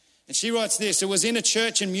 And she writes this, it was in a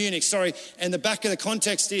church in Munich, and the back of the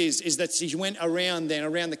context is that she went around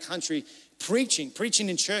the country preaching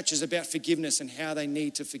in churches about forgiveness and how they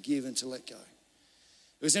need to forgive and to let go.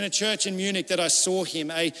 It was in a church in Munich that I saw him,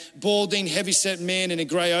 a balding, heavyset man in a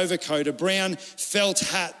grey overcoat, a brown felt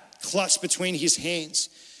hat clutched between his hands.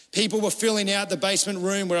 People were filling out the basement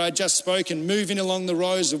room where I'd just spoken, moving along the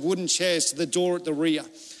rows of wooden chairs to the door at the rear.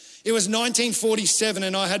 It was 1947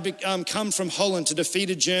 and I had come from Holland to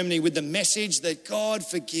defeated Germany with the message that God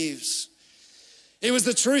forgives. It was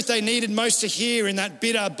the truth they needed most to hear in that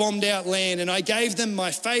bitter, bombed out land. And I gave them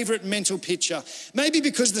my favourite mental picture. Maybe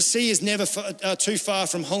because the sea is never too far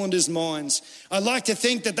from Hollanders' minds. I like to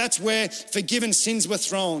think that that's where forgiven sins were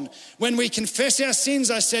thrown. When we confess our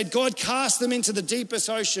sins, I said, God cast them into the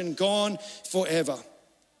deepest ocean, gone forever.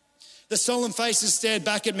 The solemn faces stared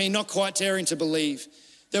back at me, not quite daring to believe.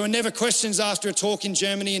 There were never questions after a talk in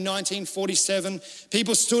Germany in 1947.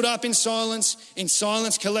 People stood up in silence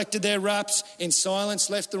collected their wraps, in silence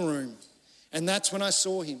left the room. And that's when I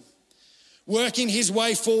saw him, working his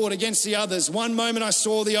way forward against the others. One moment I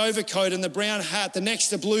saw the overcoat and the brown hat, the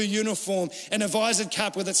next a blue uniform and a visored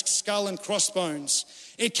cap with its skull and crossbones.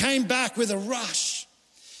 It came back with a rush.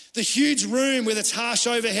 The huge room with its harsh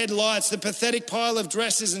overhead lights, the pathetic pile of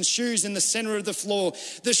dresses and shoes in the centre of the floor,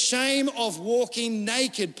 the shame of walking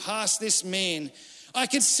naked past this man. I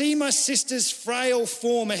could see my sister's frail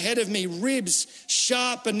form ahead of me, ribs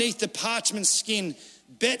sharp beneath the parchment skin.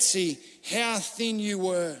 Betsy, how thin you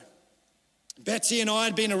were. Betsy and I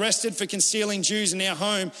had been arrested for concealing Jews in our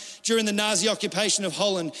home during the Nazi occupation of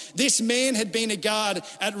Holland. This man had been a guard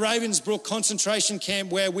at Ravensbrück concentration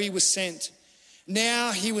camp where we were sent.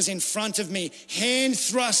 Now he was in front of me, hand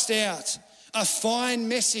thrust out. A fine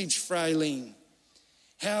message, Fraulein.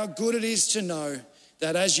 How good it is to know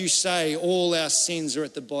that, as you say, all our sins are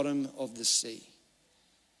at the bottom of the sea.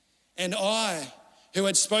 And I, who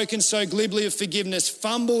had spoken so glibly of forgiveness,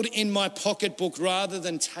 fumbled in my pocketbook rather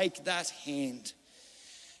than take that hand.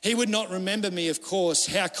 He would not remember me, of course.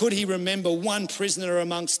 How could he remember one prisoner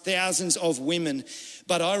amongst thousands of women?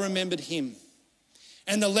 But I remembered him.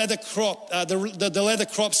 And the leather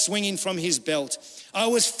crop swinging from his belt. I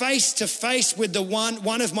was face to face with the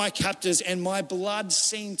one of my captors, and my blood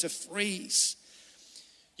seemed to freeze.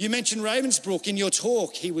 You mentioned Ravensbrück in your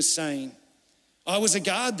talk, he was saying. I was a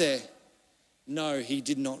guard there. No, he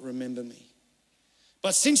did not remember me.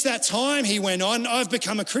 But since that time, he went on, I've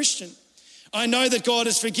become a Christian. I know that God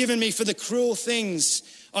has forgiven me for the cruel things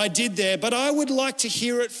I did there, but I would like to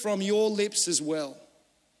hear it from your lips as well.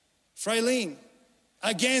 Fraulein,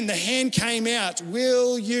 again, the hand came out.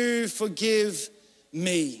 Will you forgive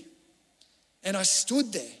me? And I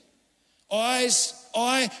stood there.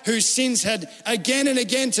 I whose sins had again and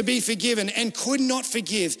again to be forgiven and could not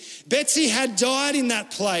forgive. Betsy had died in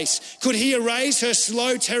that place. Could he erase her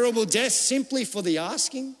slow, terrible death simply for the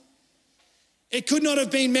asking? It could not have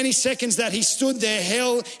been many seconds that he stood there,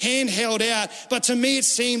 hand held out, but to me it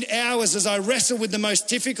seemed hours as I wrestled with the most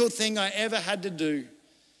difficult thing I ever had to do.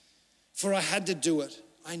 For I had to do it.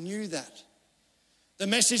 I knew that. The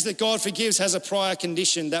message that God forgives has a prior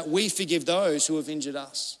condition, that we forgive those who have injured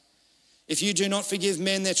us. If you do not forgive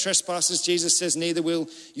men their trespasses, Jesus says, neither will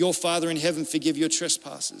your Father in heaven forgive your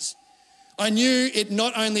trespasses. I knew it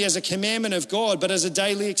not only as a commandment of God, but as a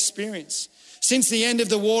daily experience. Since the end of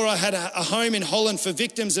the war, I had a home in Holland for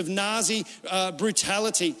victims of Nazi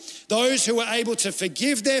brutality. Those who were able to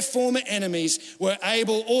forgive their former enemies were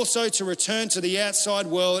able also to return to the outside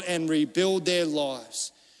world and rebuild their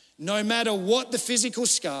lives. No matter what the physical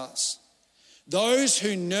scars, those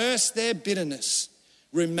who nurse their bitterness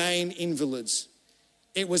remain invalids.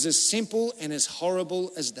 It was as simple and as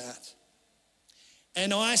horrible as that.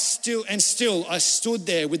 And still I stood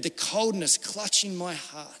there with the coldness clutching my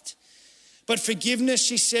heart. But forgiveness,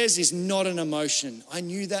 she says, is not an emotion. I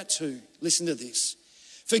knew that too. Listen to this.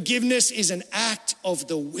 Forgiveness is an act of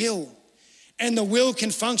the will, and the will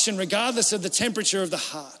can function regardless of the temperature of the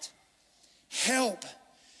heart. Help,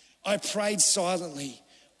 I prayed silently.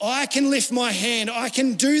 I can lift my hand. I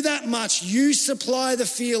can do that much. You supply the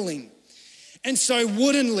feeling. And so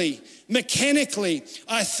woodenly, mechanically,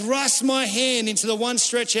 I thrust my hand into the one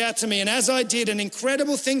stretched out to me. And as I did, an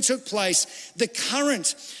incredible thing took place. The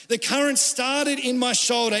current started in my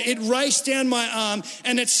shoulder. It raced down my arm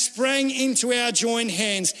and it sprang into our joined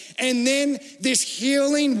hands. And then this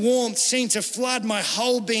healing warmth seemed to flood my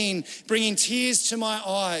whole being, bringing tears to my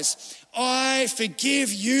eyes. I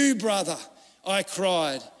forgive you, brother, I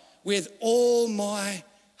cried with all my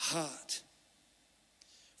heart.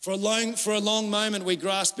 For a long moment, we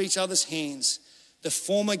grasped each other's hands, the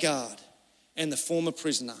former guard and the former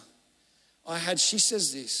prisoner. She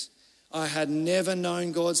says this, I had never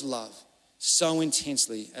known God's love so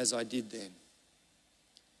intensely as I did then.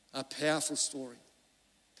 A powerful story,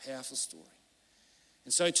 powerful story.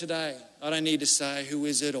 And so today, I don't need to say who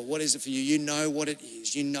is it or what is it for you. You know what it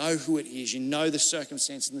is. You know who it is. You know the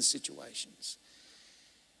circumstances and the situations.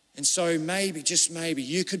 And so maybe, just maybe,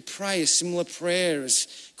 you could pray a similar prayer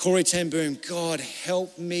as Corey ten Boom. God,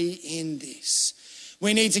 help me in this.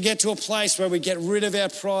 We need to get to a place where we get rid of our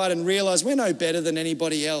pride and realize we're no better than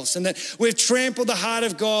anybody else, and that we've trampled the heart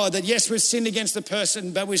of God, that yes, we've sinned against the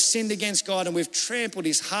person, but we've sinned against God, and we've trampled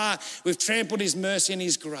his heart, we've trampled his mercy and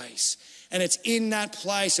his grace. And it's in that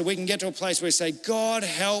place that we can get to a place where we say, God,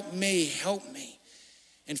 help me,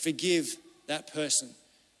 and forgive that person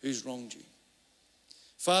who's wronged you.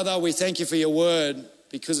 Father, we thank you for your word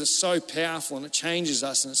because it's so powerful and it changes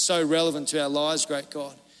us and it's so relevant to our lives, great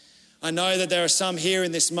God. I know that there are some here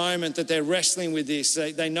in this moment that they're wrestling with this.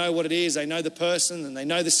 They know what it is. They know the person and they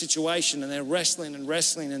know the situation, and they're wrestling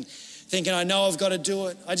and thinking, I know I've got to do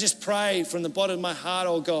it. I just pray from the bottom of my heart,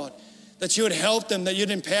 oh God, that you would help them, that you'd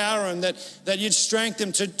empower them, that you'd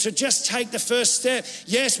strengthen them to just take the first step.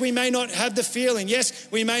 Yes, we may not have the feeling. Yes,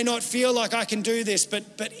 we may not feel like I can do this, but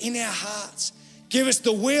in our hearts, give us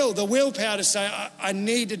the willpower to say, I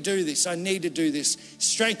need to do this. I need to do this.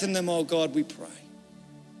 Strengthen them, oh God, we pray.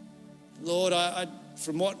 Lord,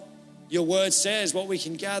 from what your word says, what we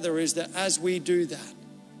can gather is that as we do that,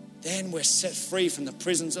 then we're set free from the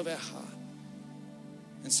prisons of our heart.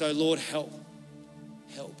 And so, Lord, help.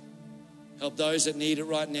 Help those that need it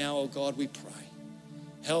right now, oh God, we pray.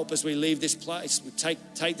 Help as we leave this place. We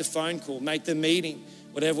take the phone call, make the meeting,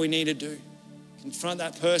 whatever we need to do. Confront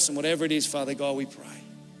that person, whatever it is, Father God, we pray.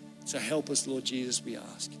 So help us, Lord Jesus, we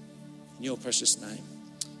ask. In your precious name,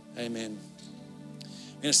 amen.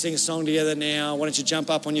 We're going to sing a song together now. Why don't you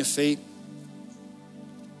jump up on your feet?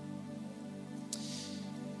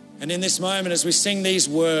 And in this moment, as we sing these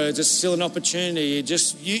words, it's still an opportunity.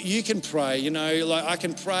 You can pray, like I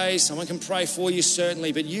can pray, someone can pray for you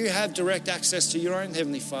certainly, but you have direct access to your own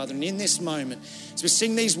Heavenly Father. And in this moment, as we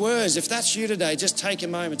sing these words, if that's you today, just take a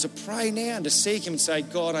moment to pray now and to seek Him and say,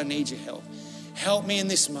 God, I need your help. Help me in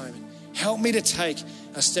this moment. Help me to take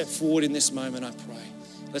a step forward in this moment, I pray.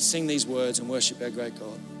 Let's sing these words and worship our great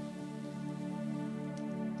God.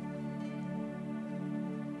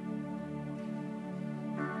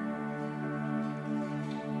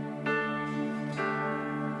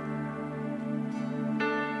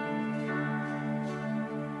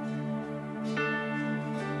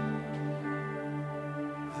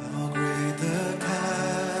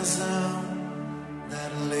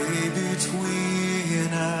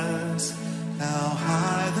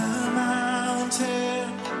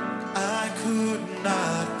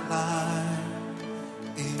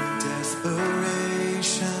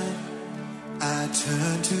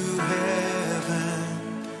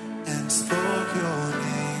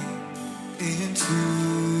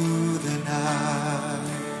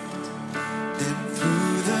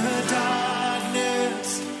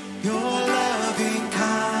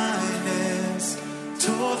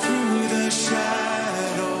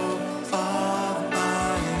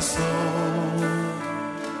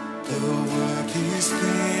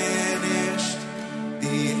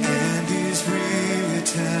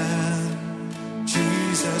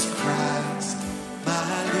 Jesus Christ.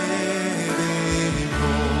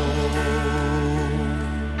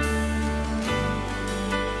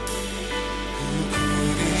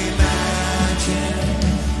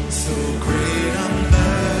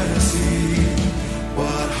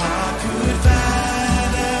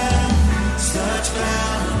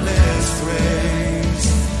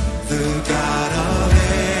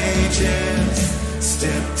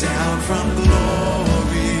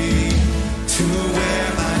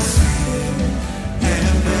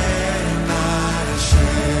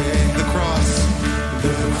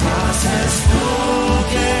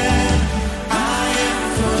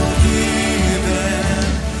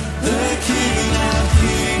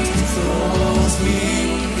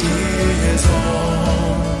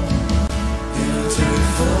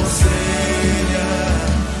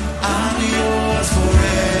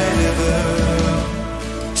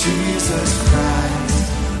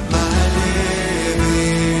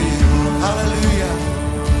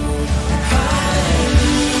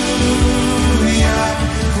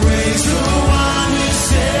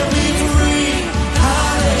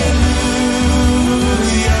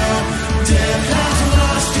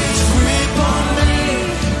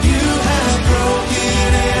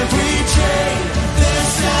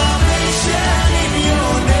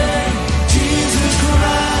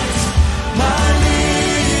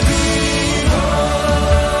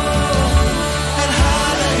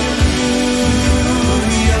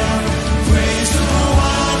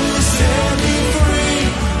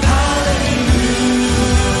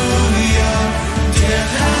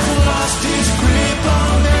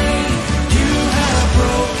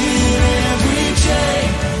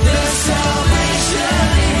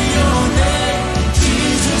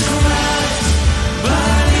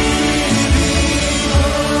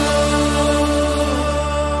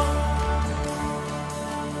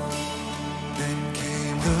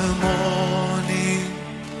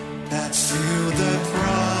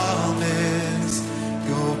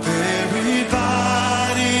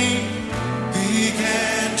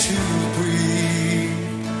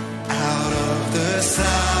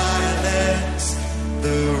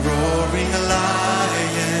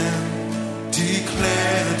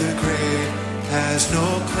 no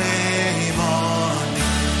claim on me.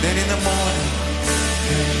 Then in the morning,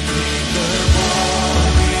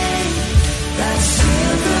 that's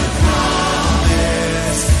still the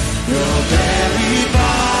promise. Your very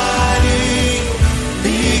body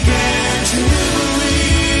began to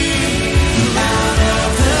breathe out of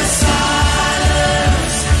the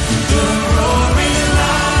silence. The roaring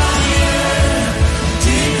lion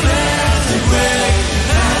declares the grave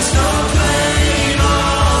has no claim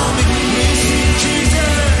on me.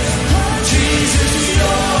 Jesus is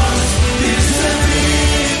yours. Is the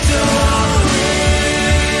victory.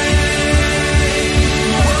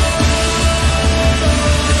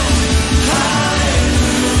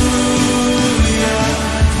 Hallelujah.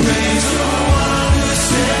 Praise the one who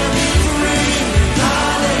set me free.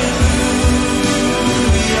 Hallelujah.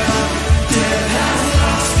 Death has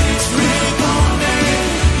lost its grip on me.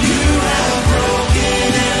 You have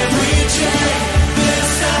broken every chain. There's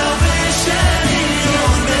salvation in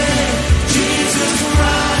your name. Jesus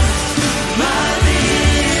Christ, my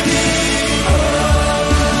living hope.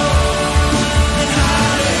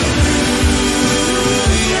 Hallelujah.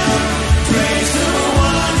 Praise the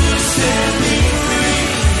one who set me free.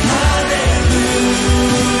 Hallelujah.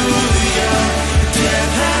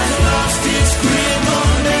 Death has lost its grip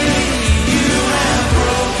on me. You have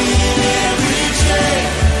broken every chain.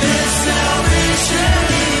 There's salvation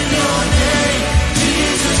in your name.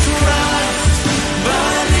 Jesus Christ,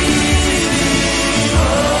 my living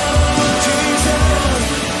hope.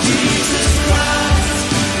 Jesus Christ,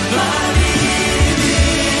 my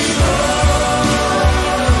living hope.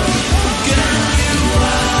 God, you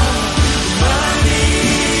are my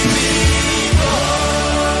living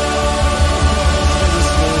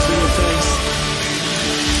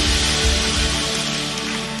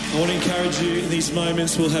I want to encourage you in these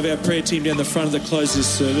moments. We'll have our prayer team down the front of the close of this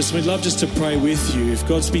service. We'd love just to pray with you. If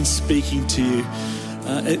God's been speaking to you,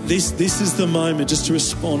 this is the moment just to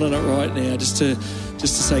respond on it right now. Just to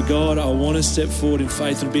say, God, I want to step forward in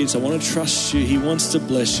faith and obedience. I want to trust you. He wants to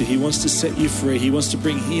bless you. He wants to set you free. He wants to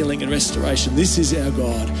bring healing and restoration. This is our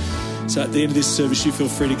God. So at the end of this service, you feel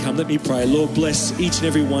free to come. Let me pray. Lord, bless each and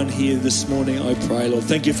every one here this morning, I pray, Lord.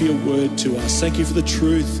 Thank you for your word to us. Thank you for the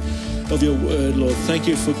truth of your word, Lord. Thank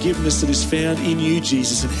you for forgiveness that is found in you,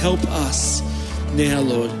 Jesus. And help us now,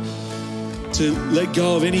 Lord, to let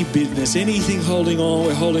go of any bitterness, anything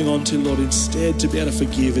we're holding on to, Lord, instead to be able to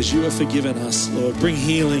forgive as you have forgiven us, Lord. Bring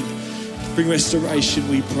healing, bring restoration,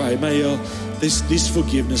 we pray. May this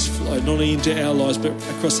forgiveness flow not only into our lives, but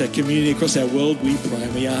across our community, across our world, we pray.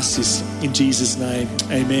 And we ask this in Jesus' name.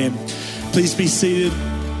 Amen. Please be seated.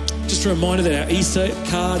 Just a reminder that our Easter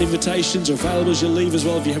card invitations are available as you leave as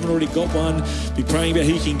well. If you haven't already got one, be praying about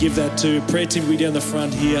who you can give that to. Prayer team will be down the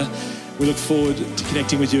front here. We look forward to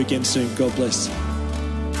connecting with you again soon. God bless.